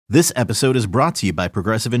This episode is brought to you by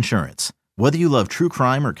Progressive Insurance. Whether you love true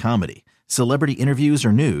crime or comedy, celebrity interviews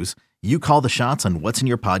or news, you call the shots on what's in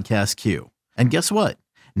your podcast queue. And guess what?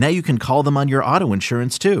 Now you can call them on your auto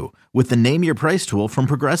insurance too with the Name Your Price tool from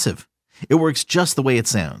Progressive. It works just the way it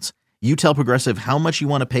sounds. You tell Progressive how much you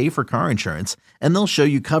want to pay for car insurance, and they'll show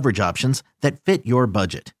you coverage options that fit your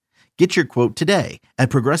budget. Get your quote today at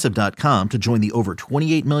Progressive.com to join the over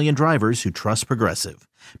 28 million drivers who trust Progressive.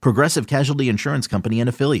 Progressive Casualty Insurance Company and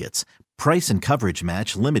Affiliates. Price and coverage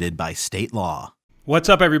match limited by state law. What's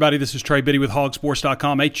up, everybody? This is Trey Biddy with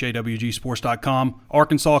Hogsports.com, HAWGsports.com.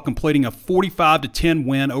 Arkansas completing a 45-10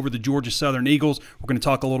 win over the Georgia Southern Eagles. We're going to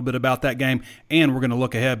talk a little bit about that game, and we're going to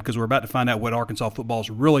look ahead because we're about to find out what Arkansas football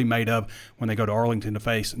is really made of when they go to Arlington to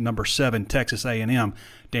face number 7 Texas A&M.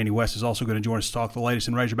 Danny West is also going to join us to talk the latest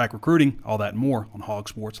in Razorback recruiting. All that and more on Hog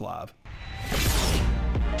Sports Live.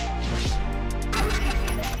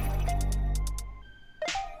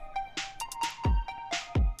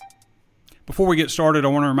 Before we get started, I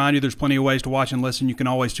want to remind you there's plenty of ways to watch and listen. You can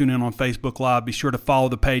always tune in on Facebook Live. Be sure to follow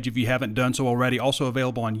the page if you haven't done so already. Also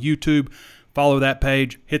available on YouTube. Follow that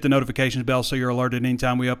page. Hit the notifications bell so you're alerted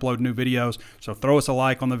anytime we upload new videos. So throw us a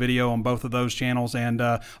like on the video on both of those channels. And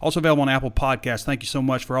also available on Apple Podcasts. Thank you so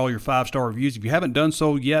much for all your 5-star reviews. If you haven't done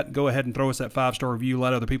so yet, go ahead and throw us that 5-star review.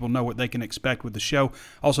 Let other people know what they can expect with the show.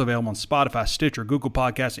 Also available on Spotify, Stitcher, Google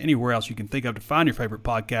Podcasts, anywhere else you can think of to find your favorite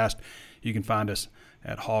podcast. You can find us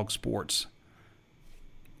at Hog Sports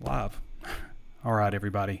Live. All right,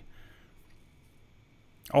 everybody.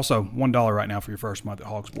 Also, $1 right now for your first month at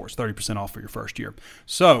Hog Sports, 30% off for your first year.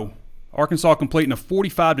 So, Arkansas completing a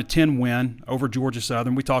 45-10 win over Georgia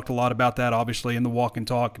Southern. We talked a lot about that, obviously, in the walk and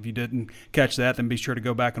talk. If you didn't catch that, then be sure to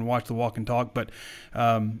go back and watch the walk and talk. But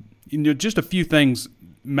just a few things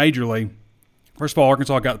majorly. First of all,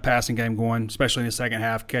 Arkansas got the passing game going, especially in the second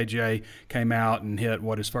half. KJ came out and hit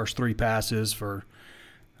his first 3 passes for.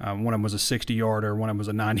 One of them was a 60-yarder, one of them was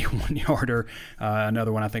a 91-yarder.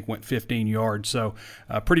 Another one, I think, went 15 yards. So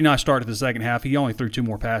pretty nice start to the second half. He only threw 2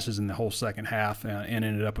 more passes in the whole second half and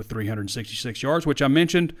ended up with 366 yards, which I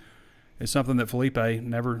mentioned is something that Felipe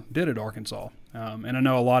never did at Arkansas. And I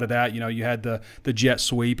know a lot of that, you had the jet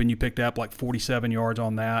sweep, and you picked up like 47 yards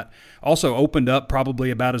on that. Also opened up probably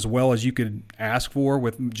about as well as you could ask for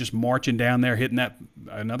with just marching down there, hitting that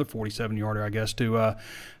another 47-yarder, I guess, to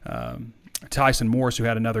Tyson Morris, who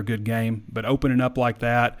had another good game. But opening up like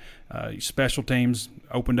that, special teams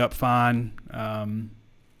opened up fine,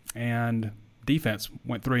 and defense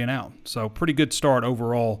went 3 and out. So pretty good start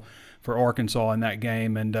overall for Arkansas in that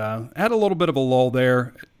game, and had a little bit of a lull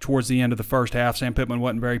there towards the end of the first half. Sam Pittman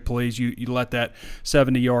wasn't very pleased. You let that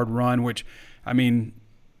 70-yard run, which, I mean,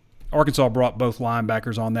 Arkansas brought both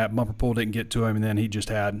linebackers on that. Bumper Pool didn't get to him, and then he just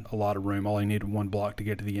had a lot of room. All he needed 1 block to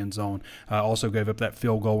get to the end zone. Also gave up that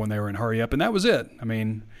field goal when they were in hurry up, and that was it. I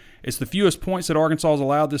mean, it's the fewest points that Arkansas has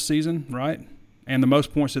allowed this season, right? And the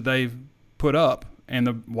most points that they've put up, and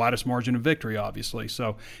the widest margin of victory, obviously.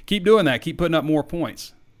 So keep doing that. Keep putting up more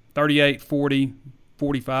points. 38, 40,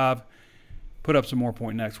 45. Put up some more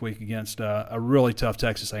point next week against a really tough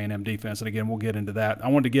Texas A&M defense. And, again, we'll get into that. I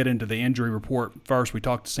wanted to get into the injury report first. We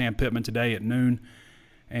talked to Sam Pittman today at noon.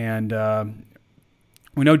 And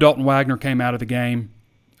we know Dalton Wagner came out of the game.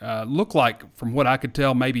 Looked like, from what I could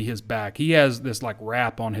tell, maybe his back. He has this,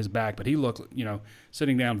 wrap on his back, but he looked,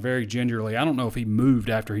 sitting down very gingerly. I don't know if he moved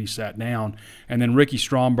after he sat down. And then Ricky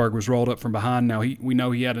Stromberg was rolled up from behind. Now, we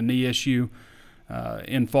know he had a knee issue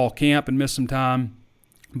in fall camp and missed some time,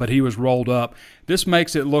 but he was rolled up. This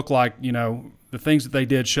makes it look like, the things that they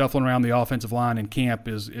did shuffling around the offensive line in camp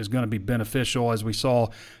is going to be beneficial. As we saw,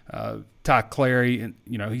 Ty Clary,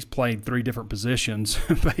 he's played 3 different positions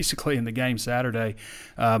basically in the game Saturday.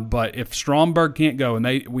 But if Stromberg can't go,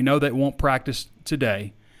 and we know they won't practice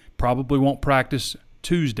today, probably won't practice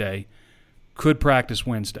Tuesday, could practice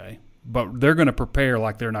Wednesday. But they're going to prepare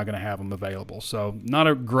like they're not going to have them available. So not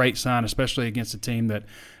a great sign, especially against a team that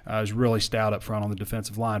is really stout up front on the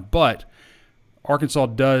defensive line. But Arkansas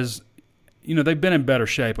does, they've been in better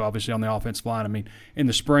shape, obviously, on the offensive line. I mean, in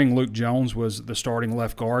the spring, Luke Jones was the starting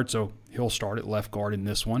left guard, so he'll start at left guard in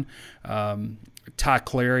this one. Ty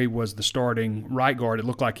Clary was the starting right guard. It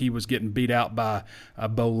looked like he was getting beat out by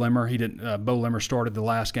Bo Limmer. Bo Limmer started the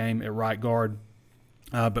last game at right guard.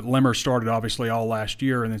 But Limmer started obviously all last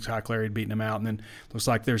year, and then Ty Clary had beaten him out, and then looks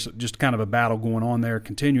like there's just kind of a battle going on there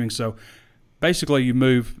continuing. So basically you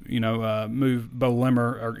move Bo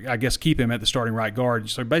Limmer, or I guess keep him at the starting right guard.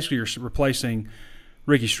 So basically you're replacing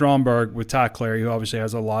Ricky Stromberg with Ty Clary, who obviously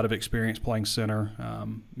has a lot of experience playing center.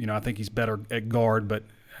 I think he's better at guard, but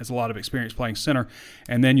has a lot of experience playing center.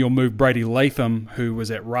 And then you'll move Brady Latham, who was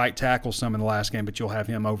at right tackle some in the last game, but you'll have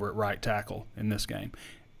him over at right tackle in this game,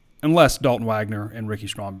 unless Dalton Wagner and Ricky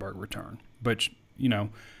Stromberg return. But,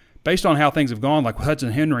 based on how things have gone, like with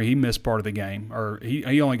Hudson Henry, he missed part of the game, or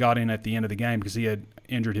he only got in at the end of the game because he had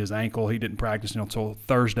injured his ankle. He didn't practice until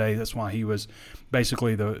Thursday. That's why he was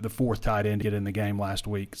basically the fourth tight end to get in the game last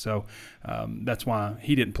week. So that's why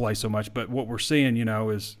he didn't play so much. But what we're seeing,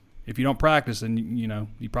 is if you don't practice, then,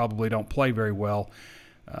 you probably don't play very well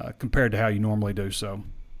compared to how you normally do. So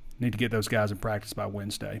need to get those guys in practice by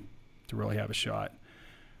Wednesday to really have a shot.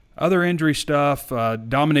 Other injury stuff,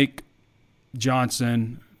 Dominique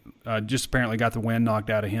Johnson just apparently got the wind knocked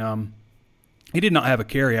out of him. He did not have a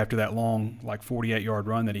carry after that long, 48-yard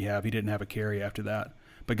run that he had. He didn't have a carry after that,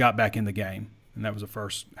 but got back in the game, and that was a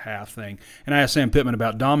first half thing. And I asked Sam Pittman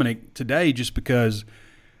about Dominic today just because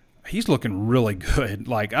he's looking really good.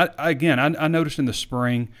 I noticed in the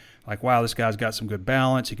spring, wow, this guy's got some good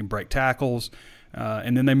balance. He can break tackles.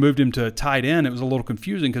 And then they moved him to tight end. It was a little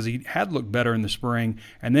confusing because he had looked better in the spring,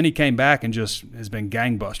 and then he came back and just has been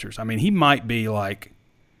gangbusters. I mean, he might be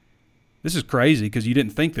this is crazy because you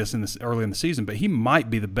didn't think this early in the season, but he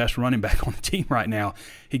might be the best running back on the team right now.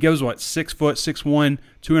 He goes, 6 foot, 6'1",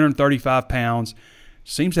 235 pounds,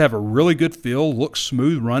 seems to have a really good feel, looks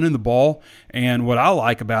smooth running the ball. And what I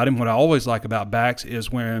like about him, what I always like about backs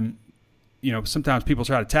is when, sometimes people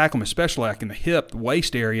try to tackle him, especially in the hip, the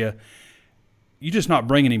waist area, you're just not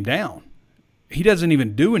bringing him down. He doesn't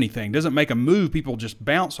even do anything, doesn't make a move. People just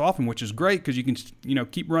bounce off him, which is great because you can,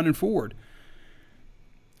 keep running forward.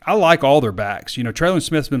 I like all their backs. Traylon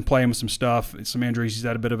Smith's been playing with some stuff, some injuries. He's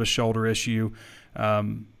had a bit of a shoulder issue,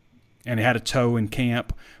 and he had a toe in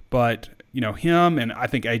camp. But, him and I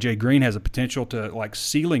think A.J. Green has a potential to,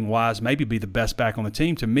 ceiling-wise, maybe be the best back on the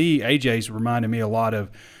team. To me, A.J.'s reminded me a lot of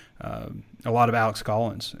Alex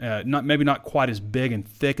Collins. Maybe not quite as big and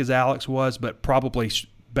thick as Alex was, but probably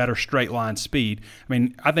better straight-line speed. I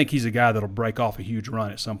mean, I think he's a guy that'll break off a huge run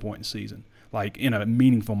at some point in the season, in a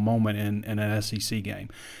meaningful moment in an SEC game.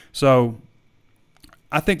 So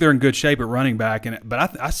I think they're in good shape at running back,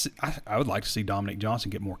 but I would like to see Dominic Johnson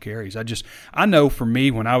get more carries. I know for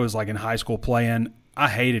me when I was in high school playing, I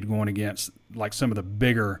hated going against some of the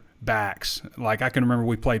bigger backs. I can remember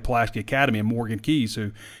we played Pulaski Academy and Morgan Keys,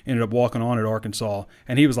 who ended up walking on at Arkansas,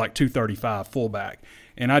 and he was 235 fullback.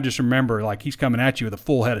 And I just remember, he's coming at you with a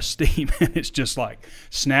full head of steam, and it's just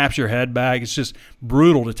snaps your head back. It's just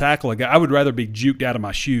brutal to tackle a guy. I would rather be juked out of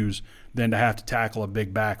my shoes than to have to tackle a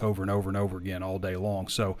big back over and over and over again all day long.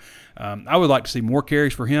 So I would like to see more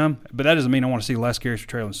carries for him, but that doesn't mean I want to see less carries for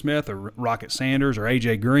Traylon Smith or Rocket Sanders or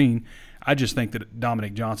A.J. Green. I just think that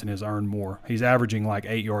Dominic Johnson has earned more. He's averaging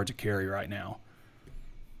 8 yards a carry right now.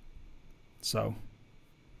 So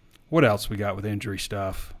what else we got with injury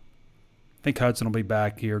stuff? I think Hudson will be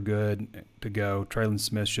back here good to go. Traylon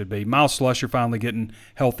Smith should be. Miles Slusher finally getting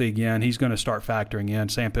healthy again. He's going to start factoring in.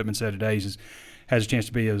 Sam Pittman said today he has a chance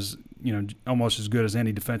to be almost as good as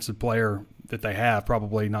any defensive player that they have.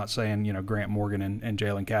 Probably not saying, Grant Morgan and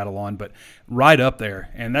Jalen Catalon, but right up there.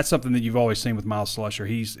 And that's something that you've always seen with Miles Slusher.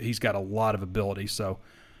 He's got a lot of ability. So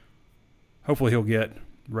hopefully he'll get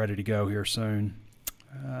ready to go here soon.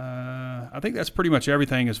 I think that's pretty much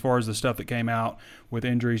everything as far as the stuff that came out with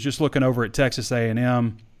injuries. Just looking over at Texas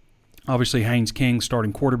A&M, obviously Haynes King,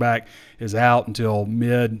 starting quarterback, is out until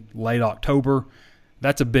late October.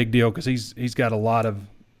 That's a big deal because he's got a lot of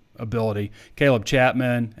ability. Caleb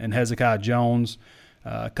Chapman and Hezekiah Jones,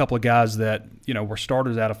 a couple of guys that were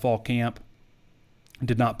starters out of fall camp,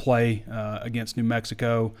 did not play against New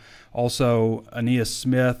Mexico. Also, Aeneas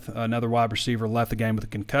Smith, another wide receiver, left the game with a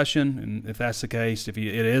concussion. And if that's the case, if it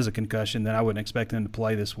is a concussion, then I wouldn't expect him to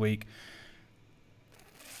play this week.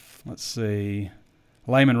 Let's see.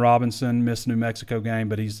 Layman Robinson missed the New Mexico game,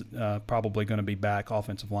 but he's probably going to be back,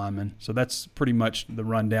 offensive lineman. So that's pretty much the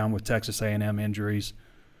rundown with Texas A&M injuries.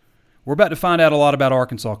 We're about to find out a lot about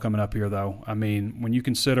Arkansas coming up here, though. I mean, when you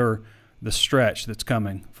consider the stretch that's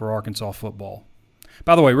coming for Arkansas football.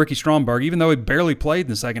 By the way, Ricky Stromberg, even though he barely played in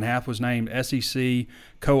the second half, was named SEC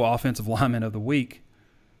Co-Offensive Lineman of the Week.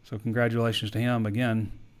 So congratulations to him.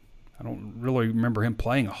 Again, I don't really remember him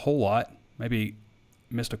playing a whole lot. Maybe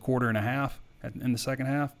missed a quarter and a half in the second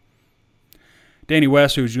half. Danny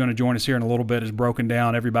West, who's going to join us here in a little bit, has broken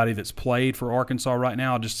down everybody that's played for Arkansas right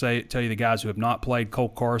now. I'll just tell you the guys who have not played: Cole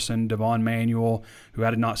Carson, Devon Manuel, who I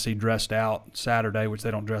did not see dressed out Saturday, which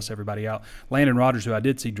they don't dress everybody out. Landon Rogers, who I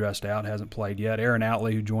did see dressed out, hasn't played yet. Aaron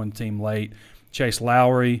Outley, who joined the team late. Chase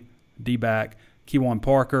Lowry, D-back. Keywan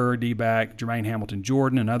Parker, D-back. Jermaine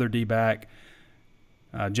Hamilton-Jordan, another D-back.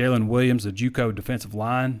 Jalen Williams, the JUCO defensive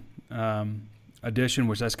line addition,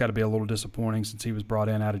 which that's got to be a little disappointing since he was brought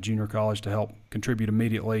in out of junior college to help contribute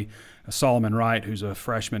immediately. Solomon Wright, who's a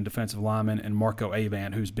freshman defensive lineman, and Marco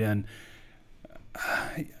Avant, who's been –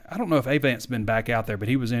 I don't know if Avant's been back out there, but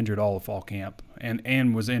he was injured all of fall camp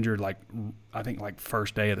and was injured I think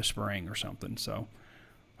first day of the spring or something. So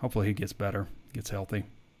hopefully he gets better, gets healthy.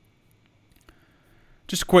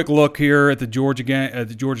 Just a quick look here at the Georgia game, at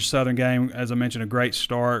the Georgia Southern game. As I mentioned, a great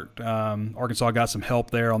start. Arkansas got some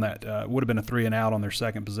help there on that. Would have been a 3-and-out on their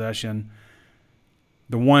second possession.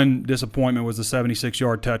 The one disappointment was the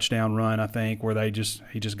 76-yard touchdown run, I think, where he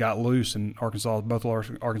just got loose, and both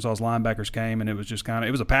Arkansas's linebackers came, and it was just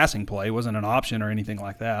it was a passing play. It wasn't an option or anything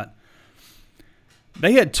like that.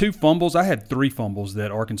 They had 2 fumbles. I had 3 fumbles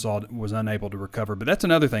that Arkansas was unable to recover. But that's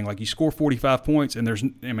another thing. You score 45 points, and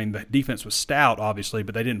the defense was stout, obviously,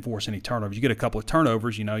 but they didn't force any turnovers. You get a couple of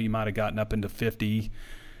turnovers, you might have gotten up into 50,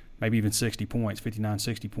 maybe even 60 points, 59,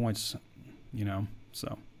 60 points,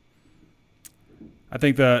 so. I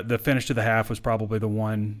think the finish to the half was probably the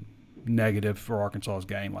one negative for Arkansas's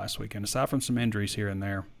game last weekend, aside from some injuries here and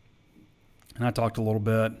there. And I talked a little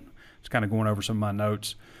bit, just kind of going over some of my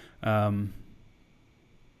notes. But,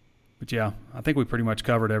 yeah, I think we pretty much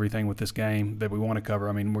covered everything with this game that we want to cover.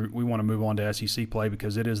 I mean, we want to move on to SEC play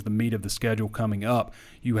because it is the meat of the schedule coming up.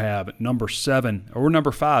 You have number 7 or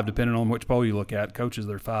number 5, depending on which poll you look at. Coaches,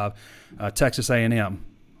 they're 5. Texas A&M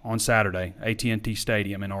on Saturday, AT&T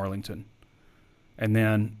Stadium in Arlington. And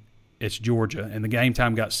then it's Georgia. And the game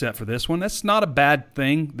time got set for this one. That's not a bad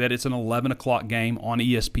thing that it's an 11 o'clock game on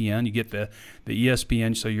ESPN. You get the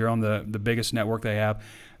ESPN, so you're on the biggest network they have.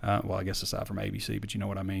 Well, I guess aside from ABC, but you know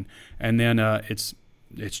what I mean. And then it's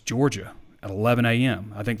Georgia at 11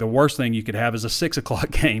 a.m. I think the worst thing you could have is a 6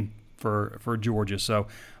 o'clock game for Georgia. So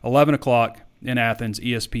 11 o'clock in Athens,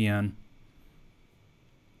 ESPN.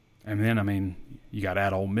 And then, you got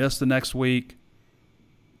at Ole Miss the next week.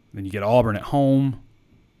 Then you get Auburn at home.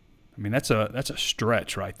 That's a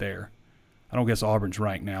stretch right there. I don't guess Auburn's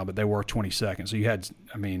ranked now, but they were 22nd. So you had,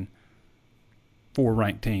 4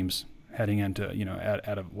 ranked teams heading into,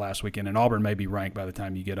 out of last weekend. And Auburn may be ranked by the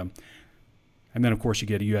time you get them. And then, of course, you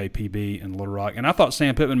get UAPB and Little Rock. And I thought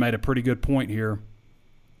Sam Pittman made a pretty good point here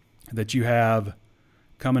that you have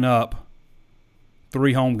coming up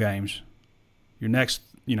 3 home games. Your next,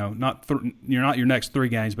 you're not your next 3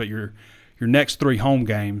 games, but your next 3 home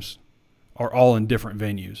games are all in different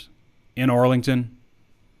venues. In Arlington,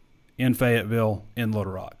 in Fayetteville, in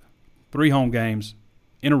Little Rock. 3 home games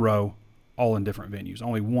in a row, all in different venues.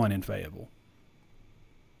 Only 1 in Fayetteville.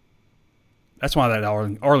 That's why that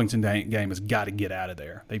Arlington game has got to get out of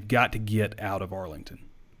there. They've got to get out of Arlington.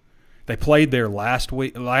 They played there last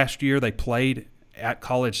year. They played at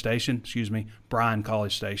College Station. Bryan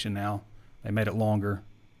College Station now. They made it longer,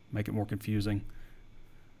 make it more confusing.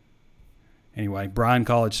 Anyway, Bryan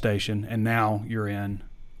College Station, and now you're in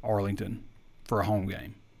Arlington for a home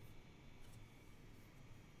game.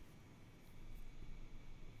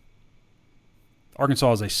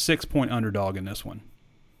 Arkansas is a 6-point underdog in this one.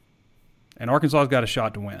 And Arkansas's got a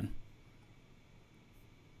shot to win.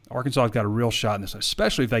 Arkansas's got a real shot in this,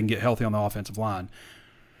 especially if they can get healthy on the offensive line.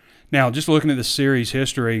 Now, just looking at the series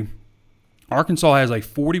history, Arkansas has a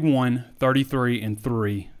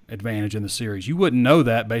 41-33-3 advantage in the series. You wouldn't know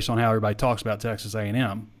that based on how everybody talks about Texas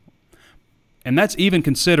A&M. And that's even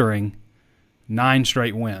considering 9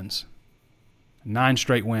 straight wins. 9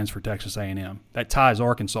 straight wins for Texas A&M. That ties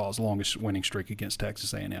Arkansas's longest winning streak against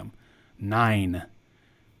Texas A&M. 9.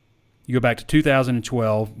 You go back to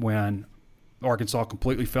 2012 when Arkansas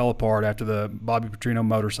completely fell apart after the Bobby Petrino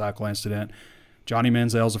motorcycle incident. Johnny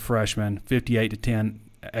Manziel's a freshman, 58-10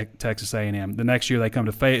 at Texas A&M. The next year they come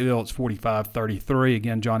to Fayetteville, it's 45-33.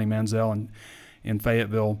 Again, Johnny Manziel in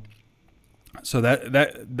Fayetteville. So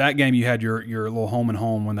that game you had your little home and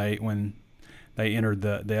home when they entered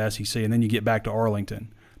the SEC, and then you get back to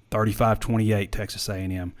Arlington, 35-28 Texas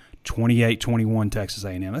A&M, 28-21 Texas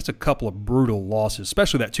A&M. That's a couple of brutal losses,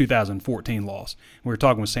 especially that 2014 loss. We were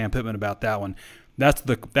talking with Sam Pittman about that one. That's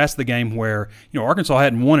the game where Arkansas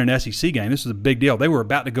hadn't won an SEC game. This is a big deal. They were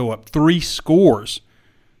about to go up 3 scores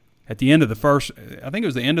at the end of the first. I think it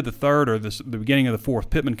was the end of the third or the beginning of the fourth.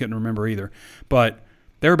 Pittman couldn't remember either, but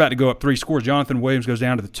they were about to go up 3 scores. Jonathan Williams goes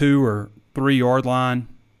down to the 2 or 3 yard line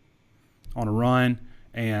on a run,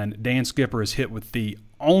 and Dan Skipper is hit with the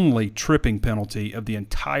only tripping penalty of the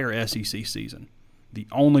entire SEC season, the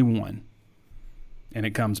only one, and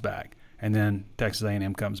it comes back. And then Texas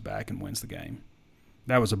A&M comes back and wins the game.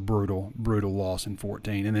 That was a brutal, brutal loss in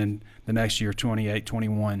 14. And then the next year,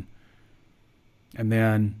 28-21. And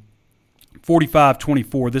then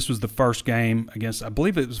 45-24. This was the first game against, I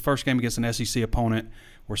believe it was the first game against an SEC opponent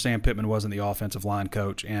where Sam Pittman wasn't the offensive line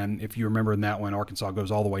coach. And if you remember in that one, Arkansas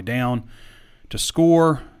goes all the way down to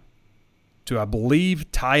score, to, I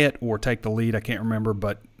believe, tie it or take the lead. I can't remember,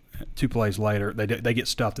 but 2 plays later, they get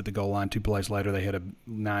stuffed at the goal line. 2 plays later, they hit a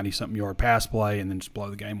 90-something yard pass play and then just blow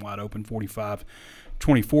the game wide open, 45-24.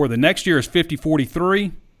 The next year is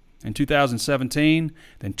 50-43 in 2017,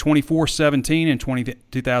 then 24-17 in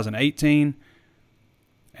 2018,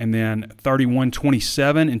 and then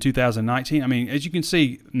 31-27 in 2019. I mean, as you can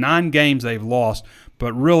see, 9 games they've lost,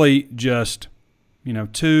 but really just,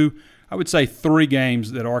 2, I would say 3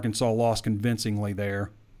 games that Arkansas lost convincingly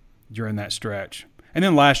there during that stretch. And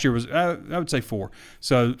then last year was, I would say 4.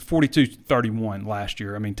 So 42-31 last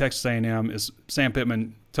year. I mean, Texas A&M, is Sam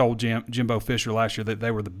Pittman told Jimbo Fisher last year that they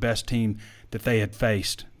were the best team that they had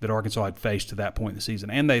faced, that Arkansas had faced to that point in the season.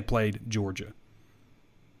 And they played Georgia.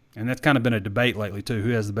 And that's kind of been a debate lately, too.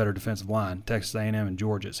 Who has the better defensive line, Texas A&M and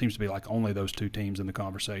Georgia? It seems to be like only those 2 teams in the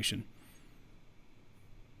conversation.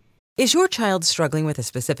 Is your child struggling with a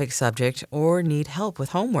specific subject or need help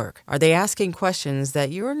with homework? Are they asking questions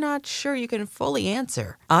that you're not sure you can fully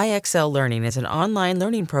answer? IXL Learning is an online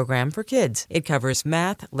learning program for kids. It covers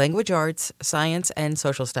math, language arts, science, and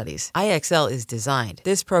social studies. IXL is designed.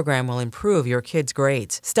 This program will improve your kids'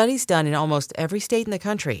 grades. Studies done in almost every state in the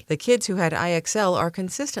country. The kids who had IXL are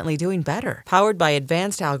consistently doing better. Powered by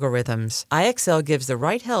advanced algorithms, IXL gives the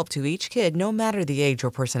right help to each kid no matter the age or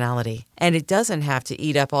personality. And it doesn't have to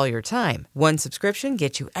eat up all your time. One subscription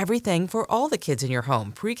gets you everything for all the kids in your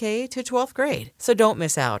home, pre-K to 12th grade. So don't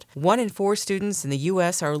miss out. 1 in 4 students in the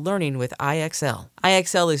U.S. are learning with IXL.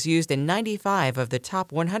 IXL is used in 95 of the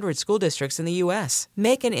top 100 school districts in the U.S.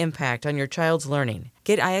 Make an impact on your child's learning.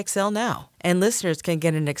 Get IXL now. And listeners can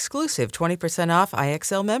get an exclusive 20% off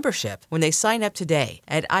IXL membership when they sign up today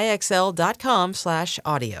at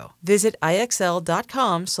IXL.com/audio. Visit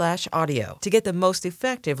IXL.com/audio to get the most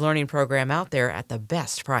effective learning program out there at the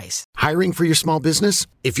best price. Hiring for your small business?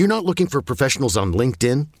 If you're not looking for professionals on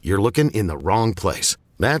LinkedIn, you're looking in the wrong place.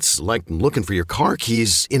 That's like looking for your car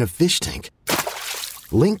keys in a fish tank.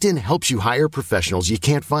 LinkedIn helps you hire professionals you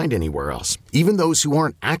can't find anywhere else, even those who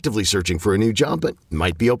aren't actively searching for a new job but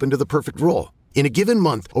might be open to the perfect role. In a given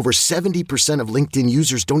month, over 70% of LinkedIn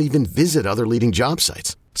users don't even visit other leading job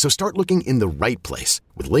sites. So start looking in the right place.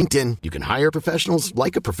 With LinkedIn, you can hire professionals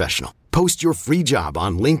like a professional. Post your free job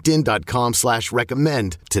on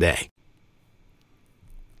linkedin.com/recommend today.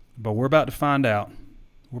 But we're about to find out.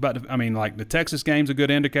 The Texas game's a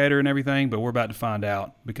good indicator and everything, but we're about to find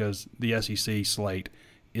out because the SEC slate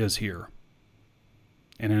is here.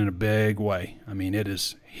 And in a big way. I mean, it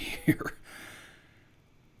is here.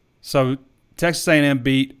 So Texas A&M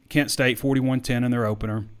beat Kent State 41-10 in their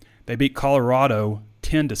opener. They beat Colorado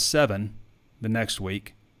 10-7 the next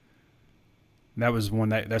week.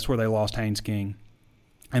 That's where they lost Haynes King.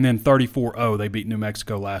 And then 34-0, they beat New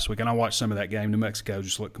Mexico last week. And I watched some of that game. New Mexico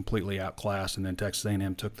just looked completely outclassed, and then Texas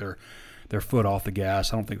A&M took their foot off the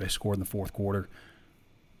gas. I don't think they scored in the fourth quarter.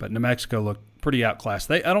 But New Mexico looked pretty outclassed.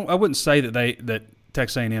 I wouldn't say that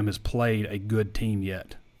Texas A&M has played a good team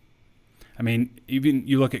yet. I mean, even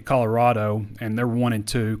you look at Colorado, and they're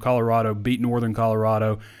 1-2. Colorado beat Northern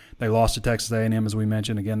Colorado. They lost to Texas A&M, as we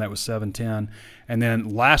mentioned. Again, that was 7-10. And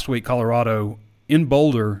then last week, Colorado in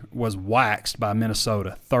Boulder was waxed by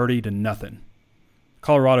Minnesota, 30-0.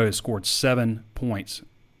 Colorado has scored 7 points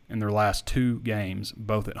in their last 2 games,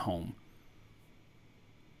 both at home.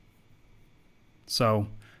 So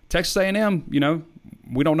Texas A&M, we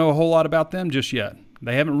don't know a whole lot about them just yet.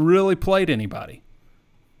 They haven't really played anybody.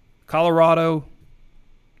 Colorado,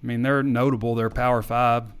 they're notable. They're Power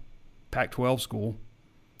 5, Pac-12 school,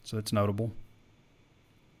 so it's notable.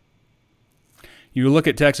 You look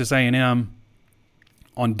at Texas A&M.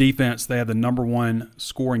 On defense, they have the number 1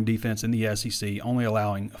 scoring defense in the SEC, only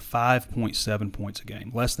allowing 5.7 points a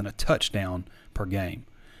game, less than a touchdown per game.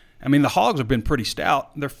 The Hogs have been pretty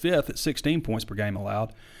stout. They're 5th at 16 points per game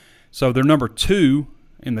allowed. So they're number 2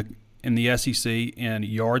 in the SEC in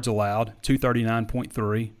yards allowed,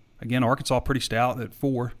 239.3. Again, Arkansas pretty stout at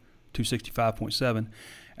 4, 265.7.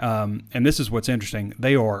 And this is what's interesting.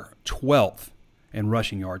 They are 12th in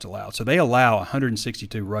rushing yards allowed. So they allow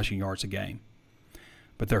 162 rushing yards a game.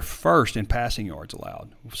 But they're first in passing yards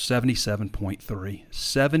allowed, 77.3.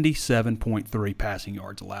 77.3 passing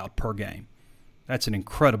yards allowed per game. That's an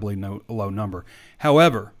incredibly low number.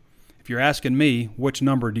 However, if you're asking me which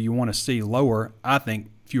number do you want to see lower, I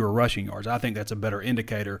think fewer rushing yards. I think that's a better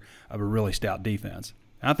indicator of a really stout defense.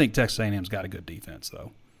 I think Texas A&M's got a good defense,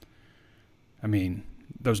 though.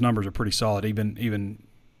 Those numbers are pretty solid, even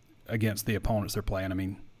against the opponents they're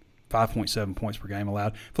playing. 5.7 points per game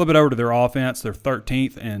allowed. Flip it over to their offense. They're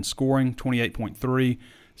 13th in scoring, 28.3,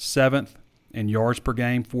 7th in yards per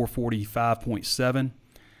game, 445.7,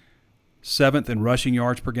 7th in rushing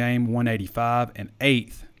yards per game, 185, and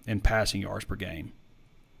 8th in passing yards per game,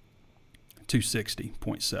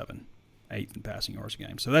 260.7, 8th in passing yards per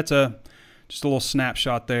game. So that's just a little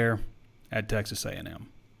snapshot there at Texas A&M.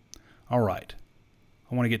 All right.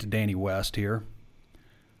 I want to get to Danny West here.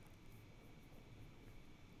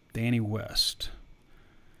 Danny West.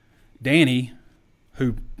 Danny,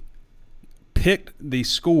 who picked the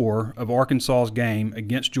score of Arkansas's game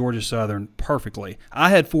against Georgia Southern perfectly. I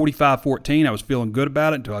had 45-14. I was feeling good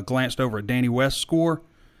about it until I glanced over at Danny West's score,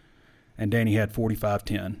 and Danny had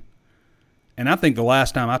 45-10. And I think the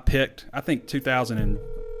last time I picked, I think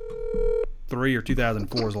 2003 or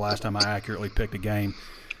 2004 was the last time I accurately picked a game.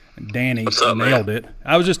 Danny nailed it.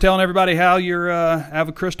 I was just telling everybody how you have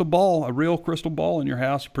a crystal ball, a real crystal ball in your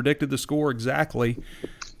house. You predicted the score exactly.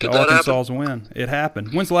 Did Arkansas's win. It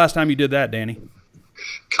happened. When's the last time you did that, Danny?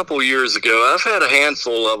 A couple of years ago. I've had a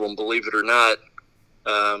handful of them, believe it or not.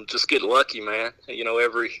 Just get lucky, man. You know,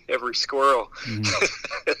 every squirrel.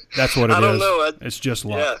 That's what it is. I don't know. It's just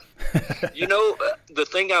luck. Yeah. You know, the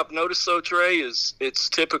thing I've noticed, though, Trey, is it's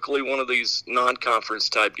typically one of these non-conference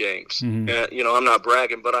type games. You know, I'm not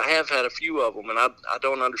bragging, but I have had a few of them, and I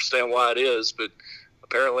don't understand why it is, but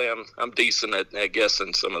apparently I'm decent at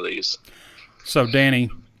guessing some of these. So, Danny,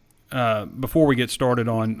 before we get started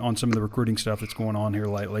on some of the recruiting stuff that's going on here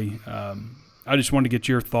lately, I just wanted to get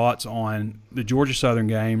your thoughts on the Georgia Southern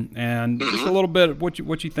game and just a little bit of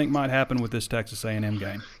what you think might happen with this Texas A&M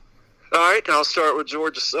game. All right, I'll start with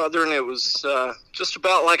Georgia Southern. It was just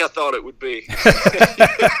about like I thought it would be.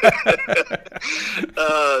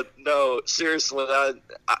 No, seriously,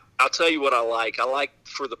 I'll tell you what I like. I like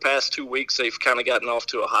for the past 2 weeks they've kind of gotten off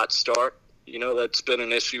to a hot start. You know, that's been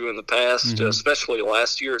an issue in the past, especially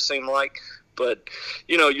last year it seemed like. But,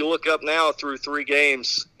 you know, you look up now through 3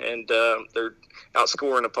 games, and they're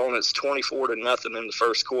outscoring opponents 24-0 in the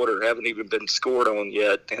first quarter, haven't even been scored on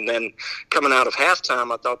yet. And then coming out of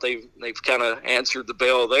halftime, I thought they've kind of answered the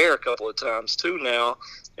bell there a couple of times too now,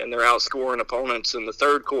 and they're outscoring opponents in the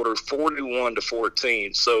third quarter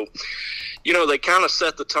 41-14. So, you know, they kind of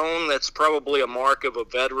set the tone. That's probably a mark of a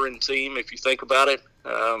veteran team if you think about it.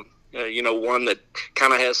 You know, one that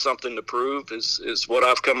kind of has something to prove is what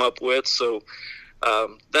I've come up with. So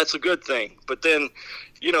that's a good thing. But then,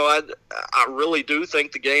 you know, I really do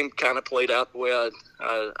think the game kind of played out the way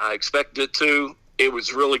I expected it to. It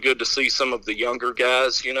was really good to see some of the younger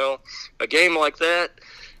guys, you know. A game like that,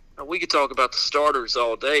 we could talk about the starters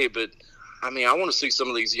all day, but, I mean, I want to see some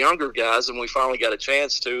of these younger guys, and we finally got a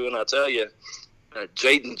chance to. And I tell you,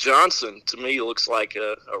 Jaden Johnson, to me, looks like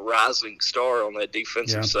a rising star on that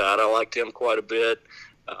defensive side. I liked him quite a bit.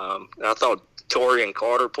 I thought Torian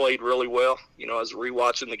Carter played really well. You know, I was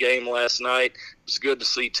rewatching the game last night. It was good to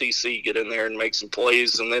see TC get in there and make some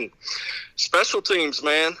plays. And then special teams,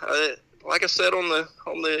 man. Like I said on the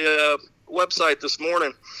website this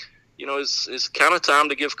morning, you know, it's kind of time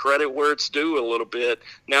to give credit where it's due a little bit.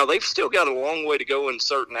 Now, they've still got a long way to go in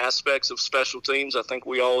certain aspects of special teams. I think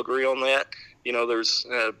we all agree on that. You know, there's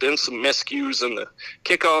been some miscues in the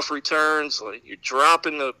kickoff returns. Like you're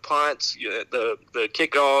dropping the punts, the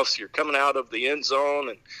kickoffs. You're coming out of the end zone.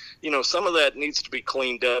 And, you know, some of that needs to be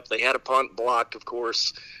cleaned up. They had a punt blocked, of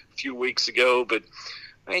course, a few weeks ago. But,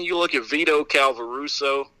 man, you look at Vito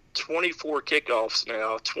Calvaruso, 24 kickoffs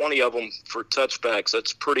now, 20 of them for touchbacks.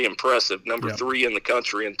 That's pretty impressive. Number 3 in the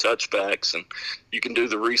country in touchbacks. And you can do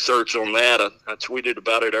the research on that. I tweeted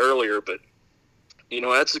about it earlier, but you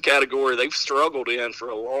know, that's a category they've struggled in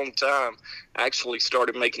for a long time. Actually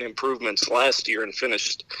started making improvements last year and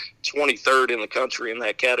finished 23rd in the country in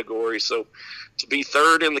that category. So to be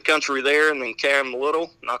 3rd in the country there, and then Cam Little,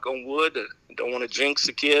 knock on wood, I don't want to jinx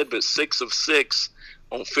the kid, but 6 of 6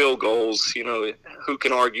 on field goals. You know, who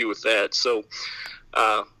can argue with that? So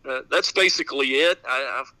that's basically it.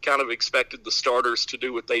 I've kind of expected the starters to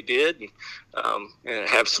do what they did and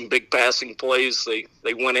have some big passing plays.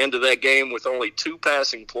 They went into that game with only 2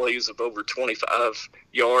 passing plays of over 25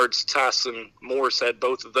 yards. Tyson Morris had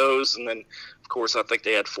both of those, and then, of course, I think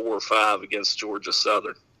they had 4 or 5 against Georgia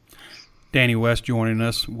Southern. Danny West joining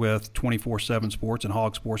us with 24/7 Sports and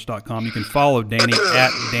hogsports.com. You can follow Danny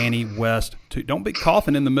at Danny West. Don't be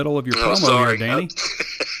coughing in the middle of your promo sorry. here, Danny.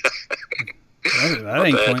 That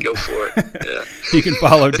ain't bad. Go for it. Yeah. You can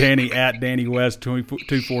follow Danny at Danny West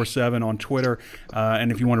 247 on Twitter.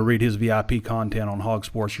 And if you want to read his VIP content on Hog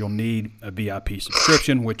Sports, you'll need a VIP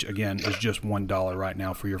subscription, which, again, is just $1 right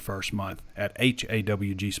now for your first month at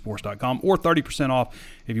HAWGsports.com, or 30% off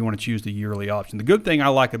if you want to choose the yearly option. The good thing I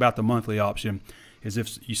like about the monthly option is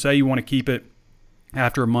if you say you want to keep it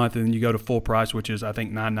after a month, and then you go to full price, which is, I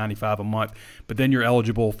think, $9.95 a month. But then you're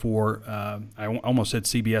eligible for, I almost said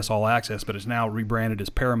CBS All Access, but it's now rebranded as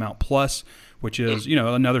Paramount Plus, which is,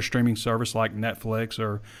 another streaming service like Netflix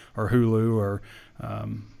or Hulu or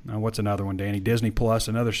what's another one, Danny? Disney Plus,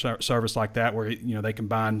 another service like that where, they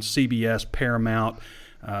combine CBS, Paramount,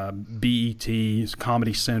 BET,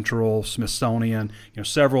 Comedy Central, Smithsonian,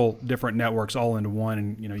 several different networks all into one,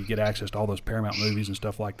 and you get access to all those Paramount movies and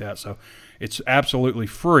stuff like that. So it's absolutely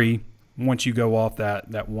free once you go off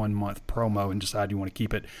that 1 month promo and decide you want to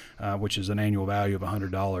keep it, which is an annual value of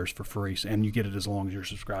 $100 for free, and you get it as long as you're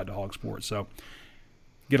subscribed to Hog Sports. So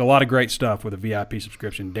get a lot of great stuff with a VIP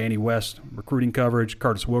subscription. Danny West recruiting coverage,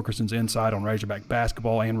 Curtis Wilkerson's insight on Razorback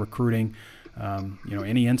basketball and recruiting.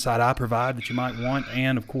 Any insight I provide that you might want,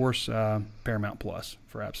 and of course Paramount Plus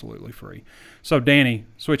for absolutely free. So Danny,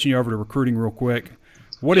 switching you over to recruiting real quick,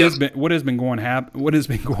 what has been going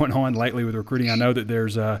on lately with recruiting? I know that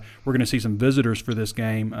there's we're going to see some visitors for this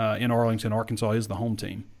game in Arlington. Arkansas is the home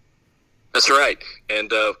team. That's right.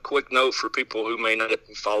 And quick note for people who may not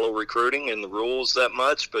follow recruiting and the rules that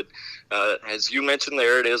much, but as you mentioned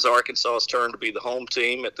there, it is Arkansas's turn to be the home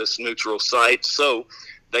team at this neutral site. So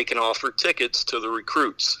they can offer tickets to the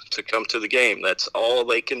recruits to come to the game. That's all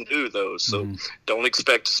they can do, though. So don't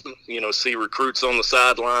expect to, see recruits on the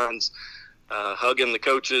sidelines hugging the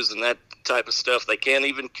coaches and that type of stuff. They can't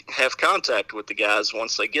even have contact with the guys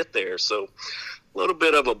once they get there. So a little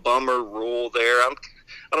bit of a bummer rule there. I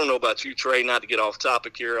don't know about you, Trey, not to get off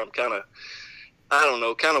topic here. I'm kind of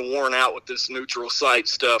worn out with this neutral site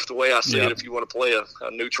stuff. The way I see it, if you want to play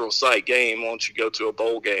a neutral site game, why don't you go to a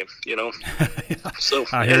bowl game, So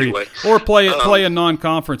I hear anyway. You. Or play a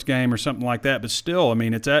non-conference game or something like that. But still, I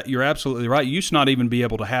mean, you're absolutely right. You used to not even be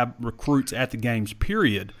able to have recruits at the games,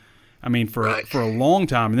 period. I mean, for a long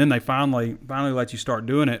time, and then they finally let you start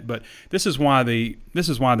doing it. But this is why the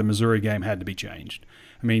Missouri game had to be changed.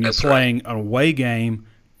 I mean, you're playing an away game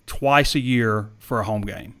twice a year for a home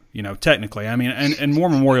game. Technically, I mean, and War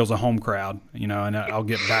Memorial's a home crowd, and I'll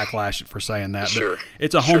get backlash for saying that, but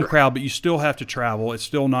it's a home crowd, but you still have to travel. It's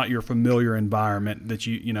still not your familiar environment that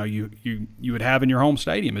you would have in your home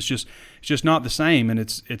stadium. It's just not the same, and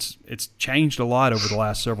it's changed a lot over the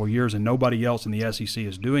last several years, and nobody else in the SEC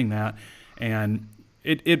is doing that, and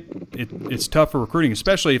it's tough for recruiting,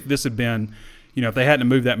 especially if this had been. If they hadn't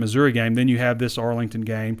moved that Missouri game, then you have this Arlington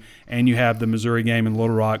game, and you have the Missouri game in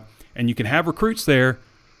Little Rock, and you can have recruits there,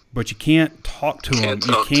 but you can't talk to them.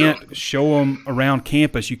 You can't show them around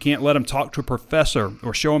campus. You can't let them talk to a professor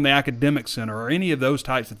or show them the academic center or any of those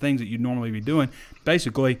types of things that you'd normally be doing.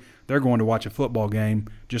 Basically, they're going to watch a football game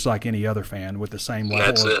just like any other fan with the same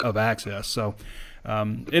level of access. So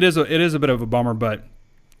it is a bit of a bummer, but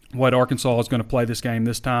Arkansas is going to play this game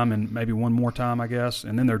this time and maybe one more time, I guess,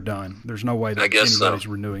 and then they're done. There's no way that anybody's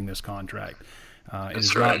renewing this contract. It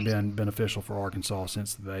has not been beneficial for Arkansas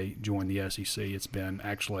since they joined the SEC. It's been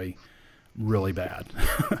actually really bad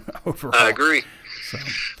overall. I agree.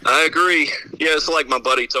 Yeah, it's like my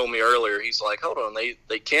buddy told me earlier. He's like, hold on,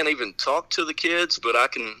 they can't even talk to the kids, but I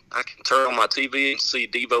can turn on my TV and see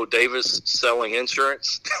Devo Davis selling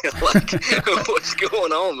insurance. Like, what's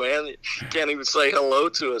going on, man? You can't even say hello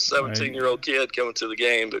to a 17-year-old kid coming to the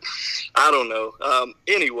game. But I don't know.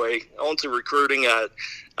 Anyway, on to recruiting.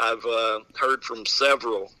 I've heard from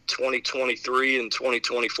several 2023 and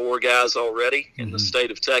 2024 guys already in the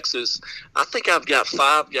state of Texas. I think I've got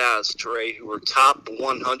 5 guys, Trey, who are top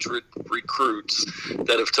 100 recruits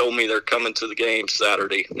that have told me they're coming to the game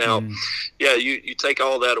Saturday. Now, you take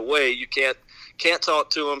all that away. You can't talk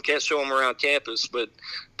to them, can't show them around campus, but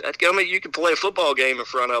you can play a football game in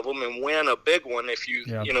front of them and win a big one if you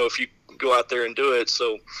go out there and do it.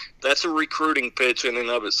 So that's a recruiting pitch in and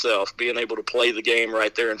of itself, being able to play the game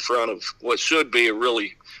right there in front of what should be a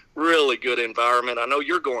really, really good environment. I know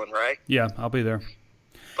you're going, right? Yeah, I'll be there.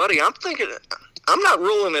 Buddy, I'm not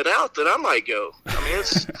ruling it out that I might go. I mean,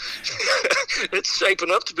 it's shaping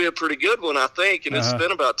up to be a pretty good one, I think, and it's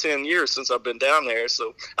been about 10 years since I've been down there.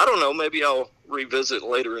 So I don't know, maybe I'll revisit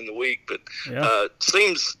later in the week, but it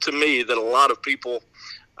seems to me that a lot of people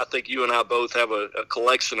I think you and I both have a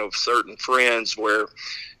collection of certain friends where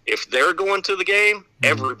if they're going to the game,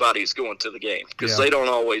 everybody's going to the game because they don't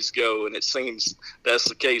always go. And it seems that's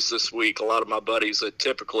the case this week. A lot of my buddies that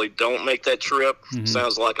typically don't make that trip,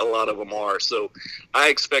 sounds like a lot of them are. So I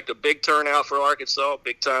expect a big turnout for Arkansas,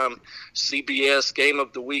 big time CBS game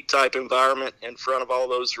of the week type environment in front of all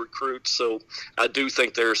those recruits. So I do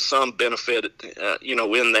think there's some benefit,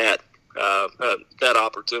 in that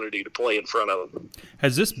opportunity to play in front of them.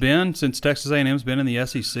 Has this been, since Texas A&M's been in the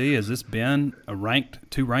SEC, has this been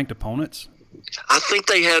two ranked opponents? I think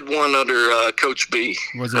they had one under Coach B.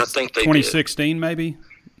 Was it I think they 2016 maybe?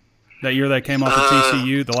 That year they came off of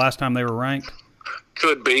TCU, the last time they were ranked?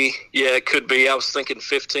 Could be. Yeah, it could be. I was thinking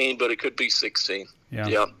 15, but it could be 16.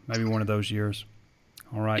 Yeah. Maybe one of those years.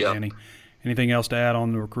 All right, Danny. Anything else to add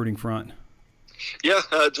on the recruiting front? Yeah,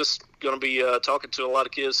 just going to be talking to a lot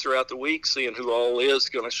of kids throughout the week, seeing who all is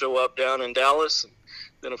going to show up down in Dallas. And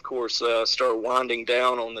then, of course, start winding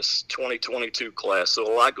down on this 2022 class.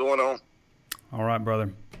 So a lot going on. All right,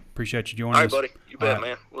 brother. Appreciate you joining us. All right, buddy. You bet,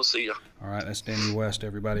 man. We'll see you. All right, that's Danny West,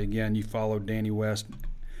 everybody. Again, you follow Danny West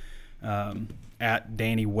at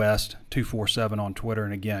Danny West 247 on Twitter.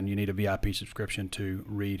 And, again, you need a VIP subscription to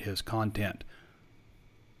read his content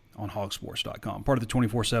on hogsports.com, part of the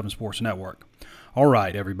 24/7 Sports Network. All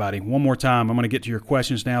right, everybody, one more time. I'm going to get to your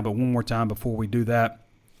questions now, but one more time before we do that,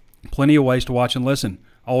 plenty of ways to watch and listen.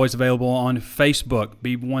 Always available on Facebook.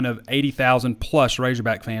 Be one of 80,000 plus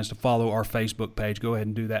Razorback fans to follow our Facebook page. Go ahead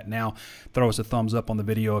and do that now. Throw us a thumbs up on the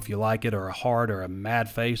video if you like it, or a heart, or a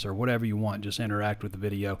mad face, or whatever you want. Just interact with the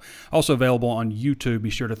video. Also available on YouTube.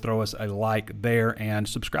 Be sure to throw us a like there and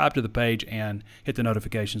subscribe to the page and hit the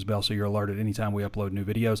notifications bell so you're alerted anytime we upload new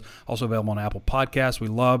videos. Also available on Apple Podcasts. We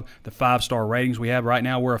love the 5-star ratings we have right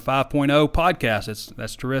now. We're a 5.0 podcast.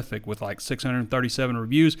 That's terrific with like 637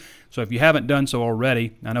 reviews. So if you haven't done so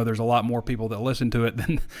already, I know there's a lot more people that listen to it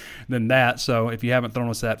than that. So if you haven't thrown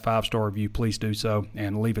us that 5-star review, please do so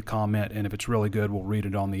and leave a comment. And if it's really good, we'll read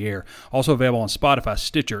it on the air. Also available on Spotify,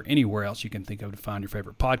 Stitcher, anywhere else you can think of to find your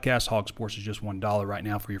favorite podcast. Hog Sports is just $1 right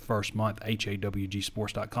now for your first month.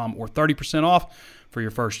 HAWGsports.com, or 30% off for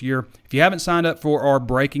your first year. If you haven't signed up for our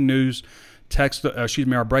breaking news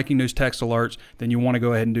our breaking news text alerts, then you want to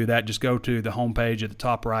go ahead and do that. Just go to the homepage at the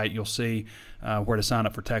top right. You'll see where to sign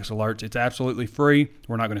up for text alerts. It's absolutely free.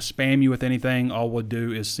 We're not going to spam you with anything. All we'll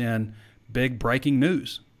do is send big breaking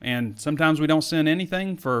news. And sometimes we don't send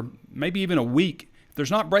anything for maybe even a week. If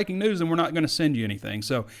there's not breaking news, then we're not going to send you anything.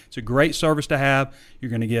 So it's a great service to have.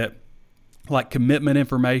 You're going to get like commitment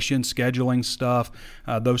information, scheduling stuff,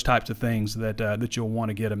 those types of things that you'll want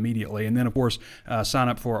to get immediately. And then, of course, sign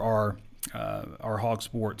up for our Hog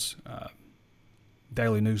Sports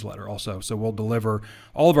daily newsletter also. So we'll deliver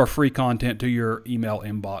all of our free content to your email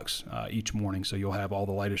inbox each morning, so you'll have all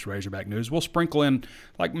the latest Razorback news. We'll sprinkle in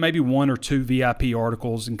like maybe 1 or 2 VIP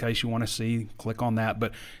articles in case you want to see. Click on that,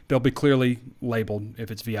 but they'll be clearly labeled if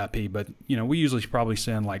it's VIP. But, we usually probably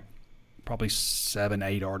send like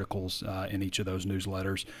 7-8 articles in each of those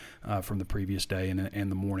newsletters from the previous day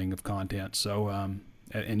and the morning of content. So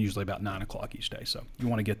and usually about 9 o'clock each day. So you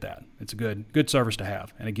want to get that. It's a good service to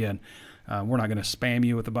have. And again, we're not going to spam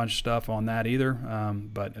you with a bunch of stuff on that either,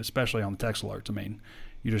 but especially on the text alerts. I mean,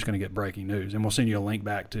 you're just going to get breaking news. And we'll send you a link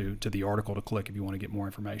back to the article to click if you want to get more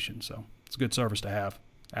information. So it's a good service to have.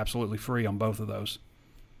 Absolutely free on both of those.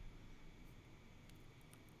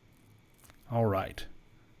 All right.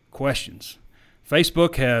 Questions.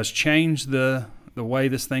 Facebook has changed the way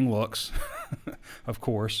this thing looks, of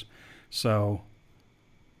course. So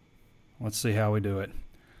let's see how we do it.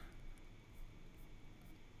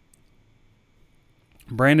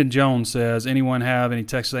 Brandon Jones says, anyone have any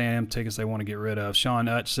Texas A&M tickets they want to get rid of? Sean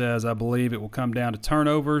Utch says, I believe it will come down to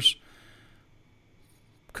turnovers.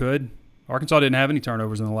 Could. Arkansas didn't have any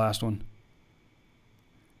turnovers in the last one.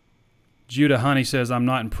 Judah Honey says, I'm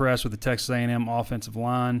not impressed with the Texas A&M offensive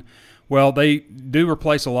line. Well, they do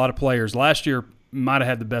replace a lot of players. Last year might have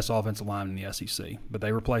had the best offensive line in the SEC, but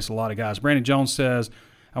they replaced a lot of guys. Brandon Jones says,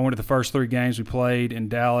 I went to the first 3 games we played in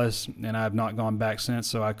Dallas, and I have not gone back since,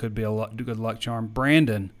 so I could be a good luck charm.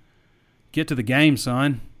 Brandon, get to the game,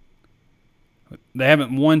 son. They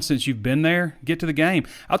haven't won since you've been there. Get to the game.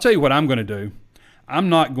 I'll tell you what I'm going to do. I'm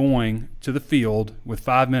not going to the field with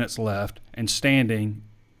 5 minutes left and standing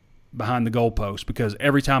behind the goalpost, because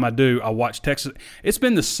every time I do, I watch Texas. It's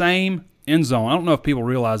been the same end zone. I don't know if people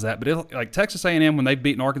realize that, but like Texas A&M, when they've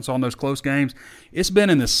beaten Arkansas in those close games, it's been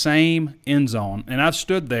in the same end zone. And I've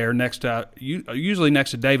stood there usually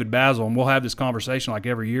next to David Basil, and we'll have this conversation like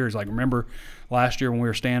every year. It's like, remember last year when we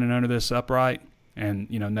were standing under this upright? And,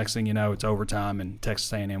 next thing you know, it's overtime and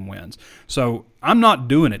Texas A&M wins. So I'm not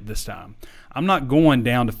doing it this time. I'm not going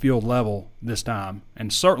down to field level this time,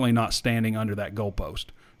 and certainly not standing under that goalpost.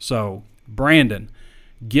 So, Brandon,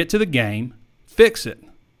 get to the game, fix it.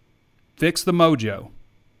 Fix the mojo.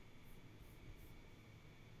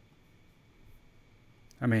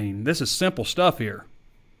 I mean, this is simple stuff here.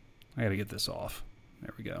 I got to get this off.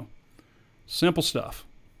 There we go. Simple stuff.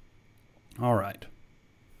 All right.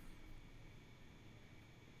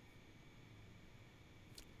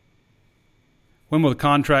 When will the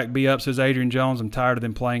contract be up, says Adrian Jones. I'm tired of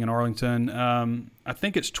them playing in Arlington. I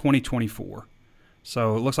think it's 2024.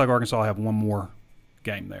 So it looks like Arkansas will have one more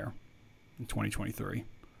game there in 2023.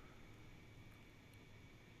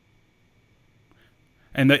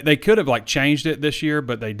 And they could have changed it this year,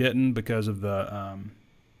 but they didn't because of the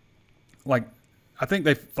I think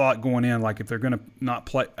they thought going in if they're going to not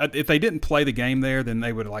play, if they didn't play the game there, then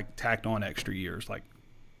they would have tacked on extra years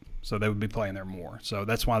so they would be playing there more. So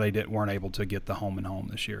that's why they weren't able to get the home and home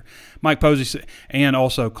this year. Mike Posey, and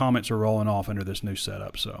also comments are rolling off under this new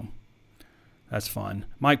setup, so that's fun.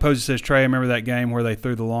 Mike Posey says, Trey, I remember that game where they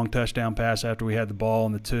threw the long touchdown pass after we had the ball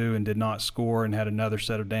in the 2 and did not score and had another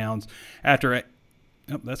set of downs.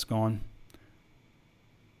 That's gone.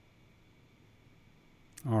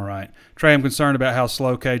 All right. Trey, I'm concerned about how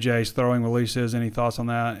slow KJ's throwing release is. Any thoughts on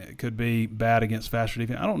that? It could be bad against faster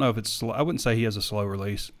defense. I don't know if it's slow. I wouldn't say he has a slow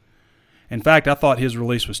release. In fact, I thought his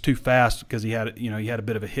release was too fast because he had a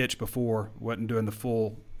bit of a hitch before, wasn't doing the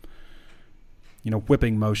full,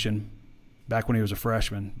 whipping motion back when he was a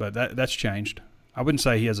freshman. But that's changed. I wouldn't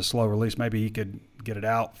say he has a slow release. Maybe he could get it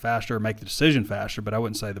out faster, make the decision faster, but I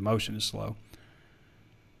wouldn't say the motion is slow.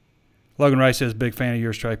 Logan Ray says, big fan of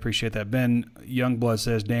yours, Trey. Appreciate that. Ben Youngblood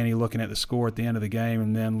says, Danny looking at the score at the end of the game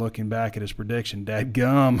and then looking back at his prediction.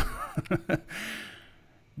 Dadgum.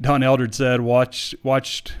 Don Eldred said,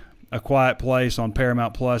 watched A Quiet Place on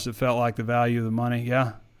Paramount Plus. It felt like the value of the money.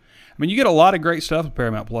 Yeah. I mean, you get a lot of great stuff with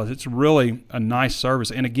Paramount Plus. It's really a nice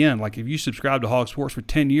service. And again, if you subscribe to Hog Sports for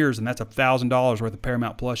 10 years, and that's $1,000 worth of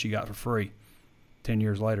Paramount Plus you got for free 10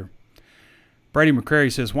 years later. Brady McCrary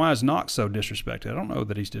says, why is Knox so disrespected? I don't know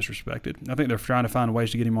that he's disrespected. I think they're trying to find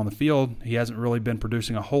ways to get him on the field. He hasn't really been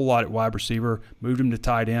producing a whole lot at wide receiver. Moved him to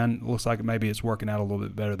tight end. Looks like maybe it's working out a little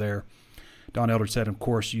bit better there. Don Elder said, of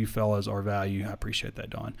course, you fellas are value. I appreciate that,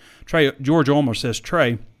 Don. George Ulmer says,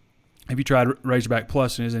 Trey, have you tried Razorback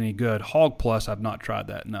Plus and is it any good? Hog Plus, I've not tried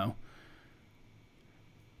that, no.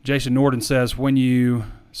 Jason Norden says, when you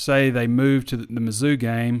say they moved to the Mizzou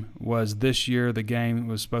game, was this year the game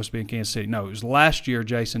was supposed to be in Kansas City? No, it was last year,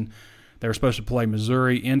 Jason. They were supposed to play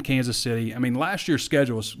Missouri in Kansas City. I mean, last year's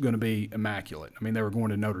schedule was going to be immaculate. I mean, they were going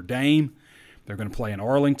to Notre Dame. They're going to play in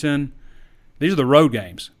Arlington. These are the road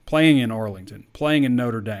games, playing in Arlington, playing in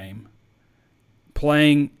Notre Dame,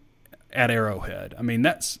 playing at Arrowhead. I mean,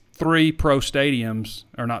 that's 3 pro stadiums,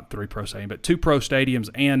 or not 3 pro stadiums, but 2 pro stadiums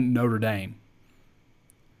and Notre Dame.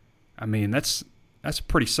 I mean, that's a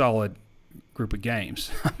pretty solid group of games.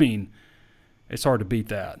 I mean, it's hard to beat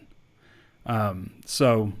that.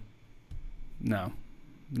 So, no,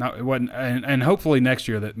 it wasn't. And hopefully next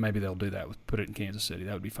year that maybe they'll do that, put it in Kansas City.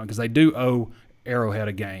 That would be fun because they do owe Arrowhead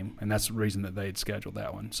a game, and that's the reason that they had scheduled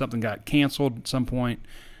that one. Something got canceled at some point,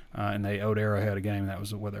 and they owed Arrowhead a game, and that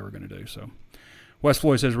was what they were going to do. So, Wes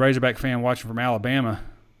Floyd says, Razorback fan watching from Alabama.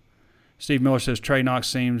 Steve Miller says, Trey Knox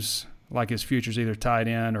seems like his future's either tight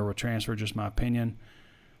end or will transfer, just my opinion.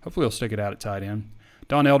 Hopefully he'll stick it out at tight end.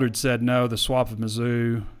 Don Eldred said no, the swap of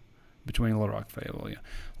Mizzou between Little Rock and Fayetteville. Yeah.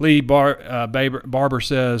 Lee Barber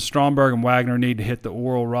says Stromberg and Wagner need to hit the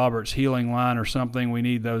Oral Roberts healing line or something. We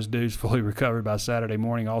need those dudes fully recovered by Saturday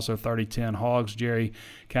morning. Also 30-10 Hogs. Jerry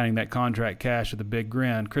counting that contract cash with a big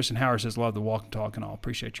grin. Kristen Howard says love the walk and talk and all.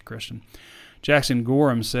 Appreciate you, Kristen. Jackson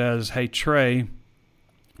Gorham says, hey, Trey,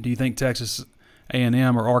 do you think Texas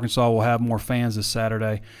A&M or Arkansas will have more fans this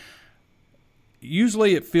Saturday?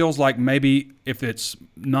 Usually it feels like maybe if it's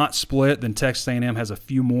not split, then Texas A&M has a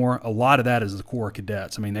few more. A lot of that is the core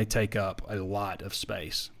cadets. I mean, they take up a lot of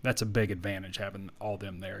space. That's a big advantage having all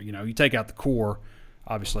them there. You take out the core,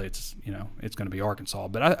 obviously it's going to be Arkansas.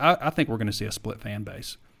 But I think we're going to see a split fan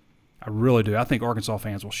base. I really do. I think Arkansas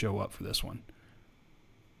fans will show up for this one.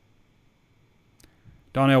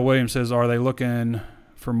 Donnell Williams says, are they looking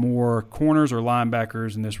for more corners or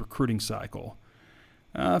linebackers in this recruiting cycle?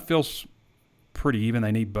 Feels pretty even.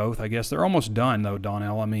 They need both, I guess. They're almost done, though,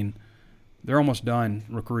 Donnell. I mean, they're almost done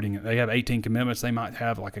recruiting. They have 18 commitments. They might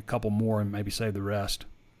have like a couple more and maybe save the rest.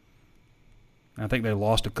 I think they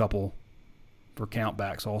lost a couple for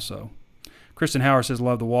countbacks also. Kristen Howard says,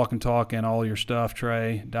 love the walk and talk and all your stuff,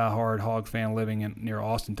 Trey. Die-hard Hog fan living near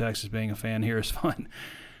Austin, Texas. Being a fan here is fun.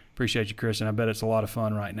 Appreciate you, Kristen. I bet it's a lot of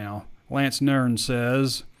fun right now. Lance Nern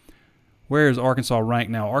says, where is Arkansas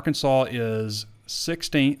ranked now? Arkansas is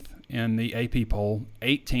 16th in the AP poll,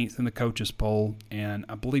 18th in the coaches poll, and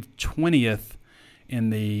I believe 20th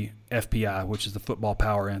in the FPI, which is the Football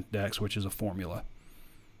Power Index, which is a formula,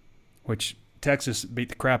 which Texas beat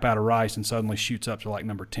the crap out of Rice and suddenly shoots up to like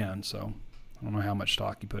number 10. So I don't know how much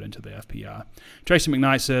stock you put into the FPI. Tracy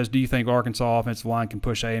McKnight says, do you think Arkansas offensive line can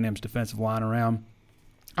push A&M's defensive line around?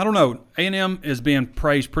 I don't know. A&M is being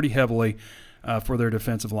praised pretty heavily for their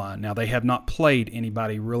defensive line. Now, they have not played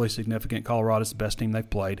anybody really significant. Colorado's the best team they've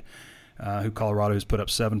played, Colorado has put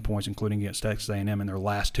up 7 points, including against Texas A&M in their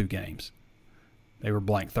last 2 games. They were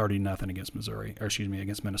blank 30-0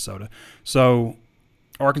 against Minnesota. So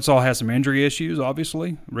Arkansas has some injury issues,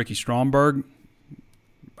 obviously. Ricky Stromberg,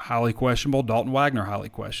 highly questionable. Dalton Wagner, highly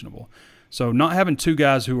questionable. So not having 2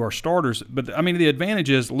 guys who are starters, but, I mean, the advantage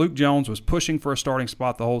is Luke Jones was pushing for a starting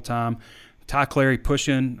spot the whole time. Ty Clary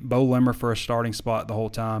pushing Bo Limmer for a starting spot the whole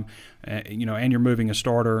time, and you're moving a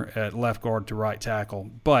starter at left guard to right tackle.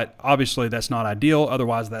 But obviously that's not ideal.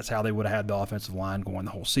 Otherwise, that's how they would have had the offensive line going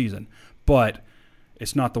the whole season. But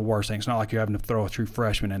it's not the worst thing. It's not like you're having to throw a true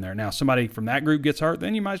freshman in there. Now, somebody from that group gets hurt,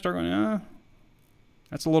 then you might start going,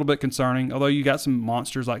 that's a little bit concerning. Although you got some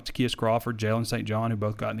monsters like Takias Crawford, Jalen St. John, who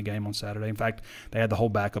both got in the game on Saturday. In fact, they had the whole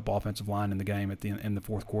backup offensive line in the game in the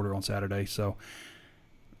fourth quarter on Saturday. So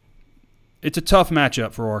it's a tough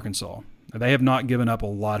matchup for Arkansas. They have not given up a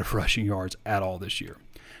lot of rushing yards at all this year.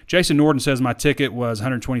 Jason Norton says, my ticket was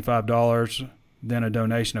 $125, then a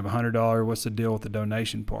donation of $100. What's the deal with the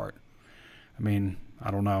donation part? I mean,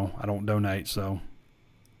 I don't know. I don't donate, so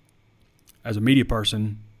as a media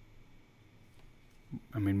person,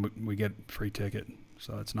 I mean, we get free ticket,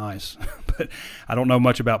 so that's nice. But I don't know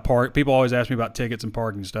much about park. People always ask me about tickets and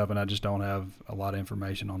parking stuff, and I just don't have a lot of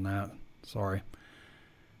information on that. Sorry.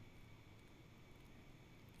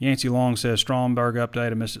 Yancey Long says, Stromberg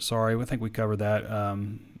update. I missed it. Sorry. I think we covered that.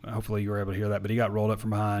 Hopefully you were able to hear that. But he got rolled up from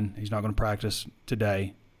behind. He's not going to practice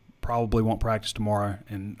today. Probably won't practice tomorrow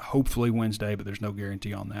and hopefully Wednesday, but there's no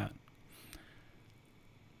guarantee on that.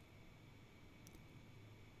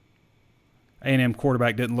 A&M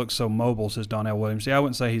quarterback didn't look so mobile, says Donnell Williams. See, I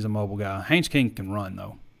wouldn't say he's a mobile guy. Haynes King can run,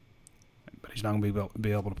 though, but he's not going to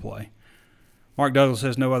be able to play. Mark Douglas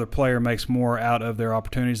says no other player makes more out of their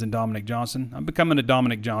opportunities than Dominic Johnson. I'm becoming a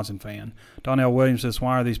Dominic Johnson fan. Donnell Williams says,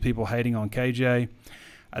 why are these people hating on KJ?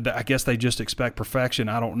 I guess they just expect perfection.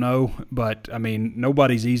 I don't know, but, I mean,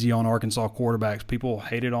 nobody's easy on Arkansas quarterbacks. People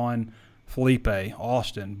hated on Felipe,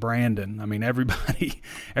 Austin, Brandon. I mean,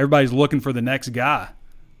 everybody's looking for the next guy.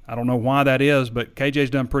 I don't know why that is, but KJ's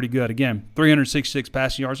done pretty good. Again, 366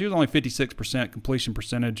 passing yards. He was only 56% completion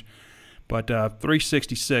percentage, but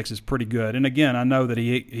 366 is pretty good. And, again, I know that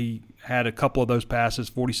he had a couple of those passes,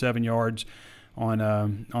 47 yards on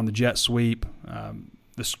the jet sweep,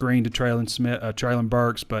 the screen to Traylon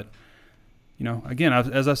Burks. But, again,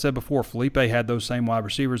 as I said before, Felipe had those same wide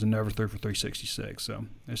receivers and never threw for 366. So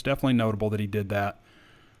it's definitely notable that he did that.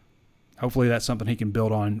 Hopefully that's something he can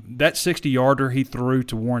build on. That 60-yarder he threw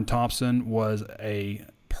to Warren Thompson was a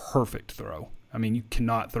perfect throw. I mean, you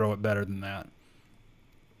cannot throw it better than that.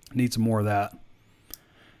 Need some more of that.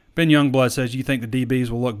 Ben Youngblood says, you think the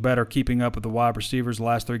DBs will look better keeping up with the wide receivers? The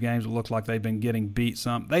last 3 games, it looks like they've been getting beat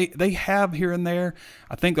some. They have here and there.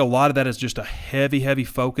 I think a lot of that is just a heavy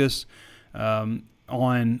focus on,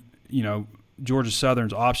 Georgia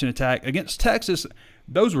Southern's option attack. Against Texas,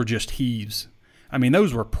 those were just heaves. I mean,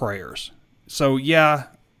 those were prayers. So, yeah,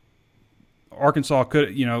 Arkansas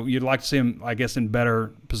could, you'd like to see them, I guess, in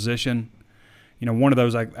better position. One of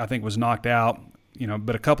those I think was knocked out,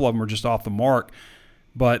 but a couple of them were just off the mark.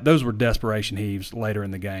 But those were desperation heaves later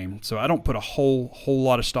in the game. So I don't put a whole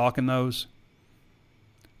lot of stock in those.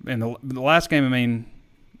 And the last game, I mean,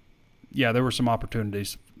 yeah, there were some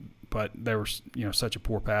opportunities, but they were, such a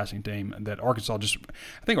poor passing team that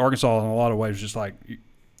I think Arkansas in a lot of ways was just like,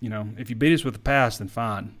 if you beat us with the pass, then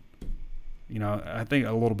fine. I think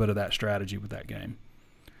a little bit of that strategy with that game.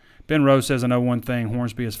 Ben Rose says, I know one thing,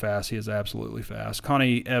 Hornsby is fast. He is absolutely fast.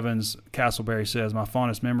 Connie Evans Castleberry says, my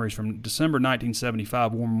fondest memories from December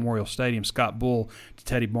 1975, War Memorial Stadium, Scott Bull to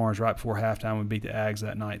Teddy Barnes right before halftime. We beat the Ags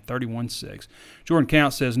that night, 31-6. Jordan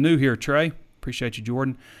Count says, new here, Trey. Appreciate you,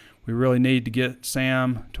 Jordan. We really need to get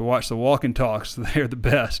Sam to watch the walk and talks. They're the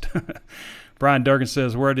best. Brian Durkin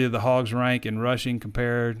says, where did the Hogs rank in rushing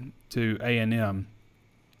compared to A&M?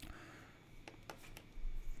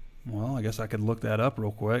 Well, I guess I could look that up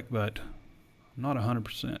real quick, but I'm not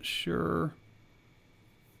 100% sure.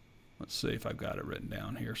 Let's see if I've got it written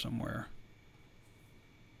down here somewhere.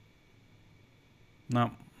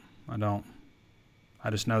 No, I don't. I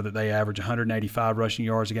just know that they average 185 rushing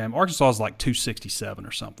yards a game. Arkansas is like 267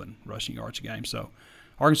 or something rushing yards a game. So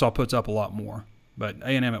Arkansas puts up a lot more. But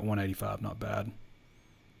A&M at 185, not bad.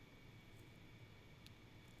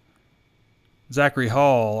 Zachary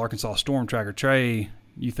Hall, Arkansas Storm Tracker. Trey,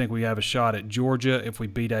 you think we have a shot at Georgia if we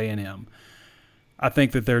beat A&M? I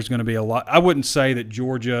think that there's going to be a lot. I wouldn't say that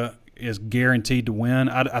Georgia is guaranteed to win.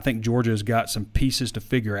 I think Georgia's got some pieces to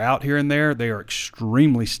figure out here and there. They are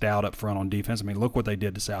extremely stout up front on defense. I mean, look what they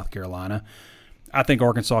did to South Carolina. I think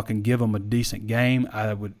Arkansas can give them a decent game.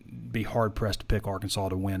 I would be hard-pressed to pick Arkansas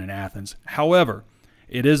to win in Athens. However,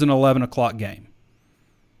 it is an 11 o'clock game.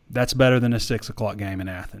 That's better than a 6 o'clock game in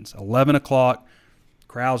Athens. 11 o'clock,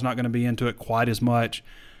 crowd's not going to be into it quite as much.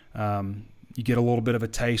 You get a little bit of a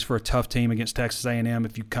taste for a tough team against Texas A&M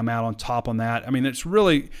if you come out on top on that. I mean, it's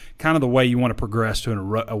really kind of the way you want to progress to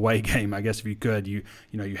an away game, I guess, if you could. You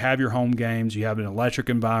have your home games. You have an electric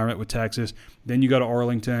environment with Texas. Then you go to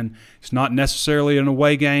Arlington. It's not necessarily an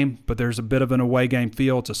away game, but there's a bit of an away game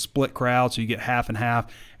feel. It's a split crowd, so you get half and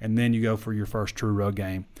half, and then you go for your first true road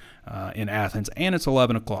game in Athens, and it's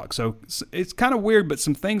 11 o'clock. So it's kind of weird, but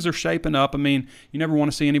some things are shaping up. I mean, you never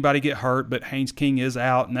want to see anybody get hurt, but Haynes King is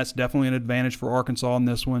out, and that's definitely an advantage for Arkansas in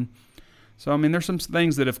this one. So, I mean, there's some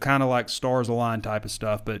things that have kind of like stars align type of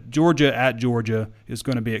stuff, but Georgia at Georgia is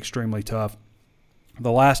going to be extremely tough.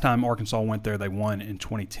 The last time Arkansas went there, they won in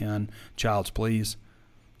 2010. Child's Please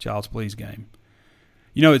game.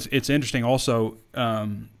 You know, it's interesting also.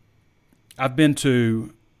 I've been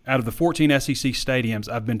to, out of the 14 SEC stadiums,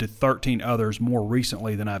 I've been to 13 others more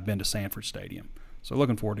recently than I've been to Sanford Stadium. So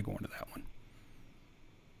looking forward to going to that one.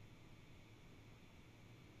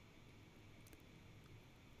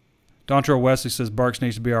 Dontrell Wesley says Burks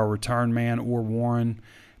needs to be our return man or Warren.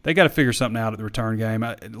 They got to figure something out at the return game.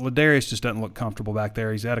 Ladarius just doesn't look comfortable back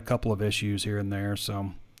there. He's had a couple of issues here and there,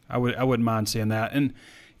 so I wouldn't mind seeing that. And,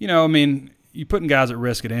 you know, I mean, you're putting guys at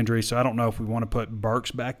risk at injury, so I don't know if we want to put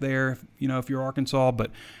Burks back there, you know, if you're Arkansas. But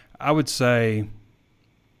I would say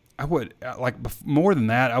more than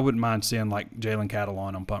that, I wouldn't mind seeing, like, Jalen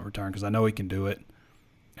Catalon on punt return because I know he can do it,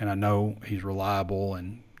 and I know he's reliable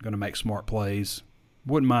and going to make smart plays.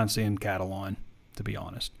 Wouldn't mind seeing Catalon, to be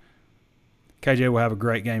honest. KJ will have a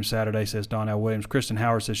great game Saturday, says Donnell Williams. Kristen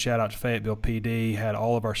Howard says, shout out to Fayetteville PD. Had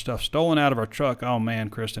all of our stuff stolen out of our truck. Oh, man,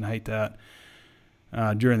 Kristen, hate that.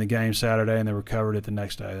 During the game Saturday, and they recovered it the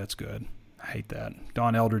next day. That's good. I hate that.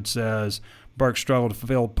 Don Eldred says, Burke struggled to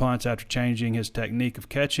fulfill punts after changing his technique of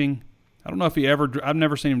catching. I don't know if I've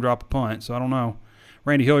never seen him drop a punt, so I don't know.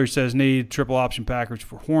 Randy Hilliard says, need triple option package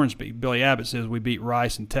for Hornsby. Billy Abbott says, we beat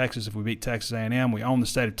Rice in Texas. If we beat Texas A&M, we own the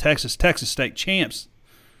state of Texas. Texas state champs.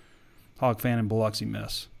 Hog fan and Biloxi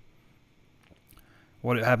miss.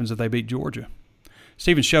 What happens if they beat Georgia?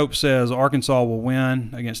 Stephen Shope says Arkansas will win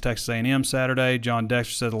against Texas A&M Saturday. John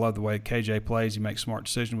Dexter says, I love the way KJ plays. He makes smart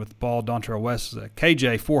decisions with the ball. Dontrell West says,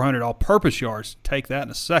 KJ, 400 all-purpose yards. Take that in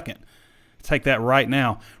a second. Take that right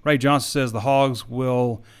now. Ray Johnson says the Hogs'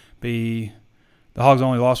 only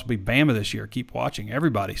loss will be Bama this year. Keep watching.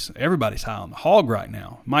 Everybody's high on the Hog right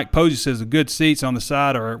now. Mike Posey says the good seats on the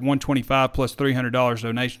side are $125 plus $300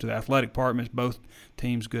 donation to the athletic department. Both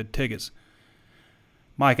teams good tickets.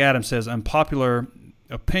 Mike Adams says unpopular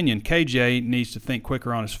opinion. KJ needs to think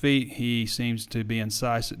quicker on his feet. He seems to be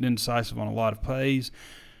indecisive on a lot of plays.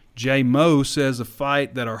 Jay Moe says the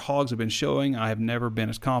fight that our Hogs have been showing, I have never been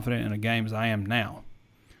as confident in a game as I am now.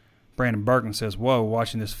 Brandon Berkman says, whoa,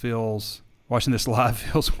 watching this live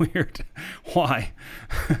feels weird. Why?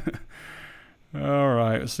 All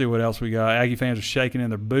right, let's see what else we got. Aggie fans are shaking in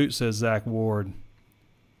their boots, says Zach Ward.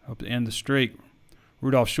 Hope to end the streak.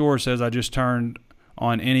 Rudolph Shore says, I just turned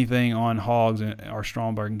on anything on Hogs and our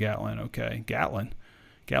Stromberg and Gatlin. Okay,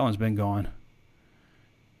 Gatlin's been gone.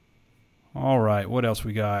 All right, what else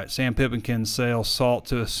we got? Sam Pippin can sell salt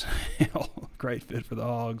to a sale. Great fit for the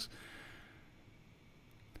Hogs.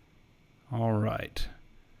 All right.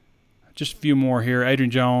 Just a few more here. Adrian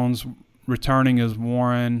Jones returning as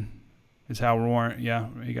Warren. He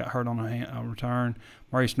got hurt on a return.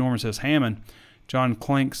 Maurice Norman says Hammond. John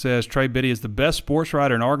Klink says Trey Biddy is the best sports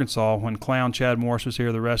writer in Arkansas. When clown Chad Morris was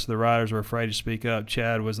here, the rest of the writers were afraid to speak up.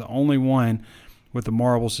 Chad was the only one with the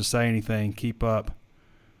marbles to say anything. Keep up.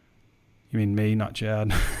 You mean me, not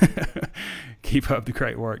Chad? Keep up the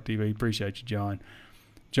great work, TV. Appreciate you, John.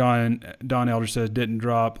 Don Elder says didn't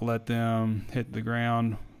drop. Let them hit the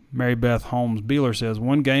ground. Mary Beth Holmes Beeler says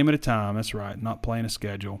one game at a time. That's right, not playing a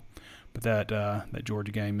schedule. But that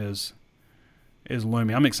Georgia game is is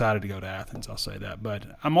looming. I'm excited to go to Athens, I'll say that.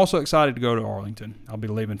 But I'm also excited to go to Arlington. I'll be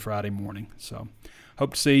leaving Friday morning. So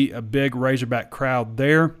hope to see a big Razorback crowd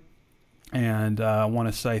there. And I want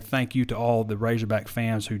to say thank you to all the Razorback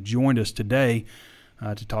fans who joined us today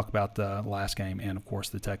to talk about the last game and, of course,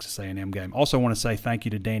 the Texas A&M game. Also want to say thank you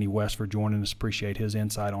to Danny West for joining us. Appreciate his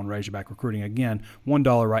insight on Razorback recruiting. Again,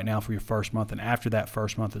 $1 right now for your first month, and after that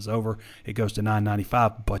first month is over, it goes to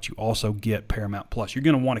 $9.95, but you also get Paramount Plus. You're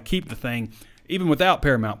going to want to keep the thing. Even without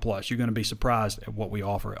Paramount Plus, you're going to be surprised at what we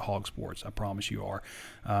offer at Hog Sports. I promise you are.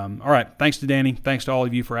 All right, thanks to Danny. Thanks to all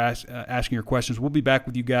of you for asking your questions. We'll be back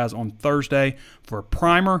with you guys on Thursday for a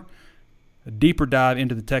primer, a deeper dive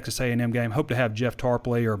into the Texas A&M game. Hope to have Jeff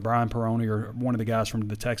Tarpley or Brian Peroni or one of the guys from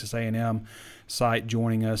the Texas A&M site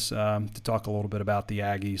joining us to talk a little bit about the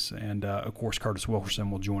Aggies. And, of course, Curtis Wilkerson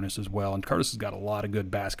will join us as well. And Curtis has got a lot of good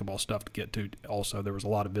basketball stuff to get to also. There was a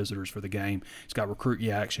lot of visitors for the game. He's got recruit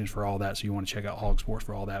reactions for all that, so you want to check out Hog Sports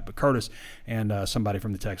for all that. But Curtis and somebody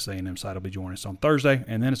from the Texas A&M site will be joining us on Thursday,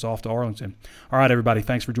 and then it's off to Arlington. All right, everybody,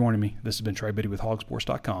 thanks for joining me. This has been Trey Biddy with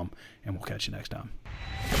hogsports.com, and we'll catch you next time.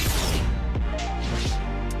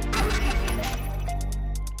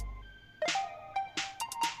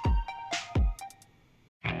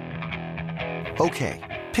 Okay,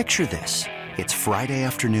 picture this. It's Friday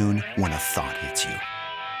afternoon when a thought hits you.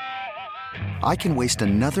 I can waste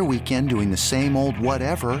another weekend doing the same old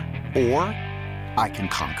whatever, or I can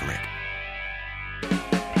conquer it.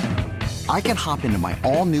 I can hop into my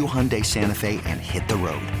all-new Hyundai Santa Fe and hit the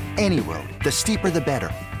road. Any road. The steeper, the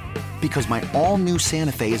better. Because my all-new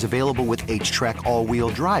Santa Fe is available with H-Track all-wheel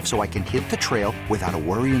drive, so I can hit the trail without a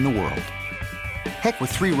worry in the world. Heck, with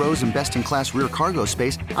 3 rows and best-in-class rear cargo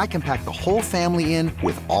space, I can pack the whole family in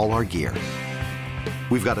with all our gear.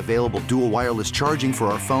 We've got available dual wireless charging for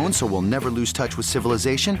our phones, so we'll never lose touch with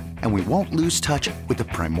civilization, and we won't lose touch with the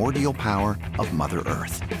primordial power of Mother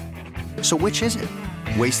Earth. So which is it?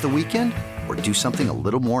 Waste the weekend or do something a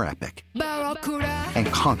little more epic? And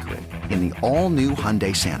conquer it in the all-new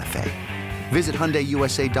Hyundai Santa Fe. Visit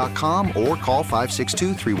HyundaiUSA.com or call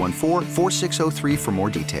 562-314-4603 for more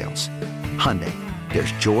details. Hyundai,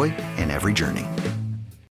 there's joy in every journey.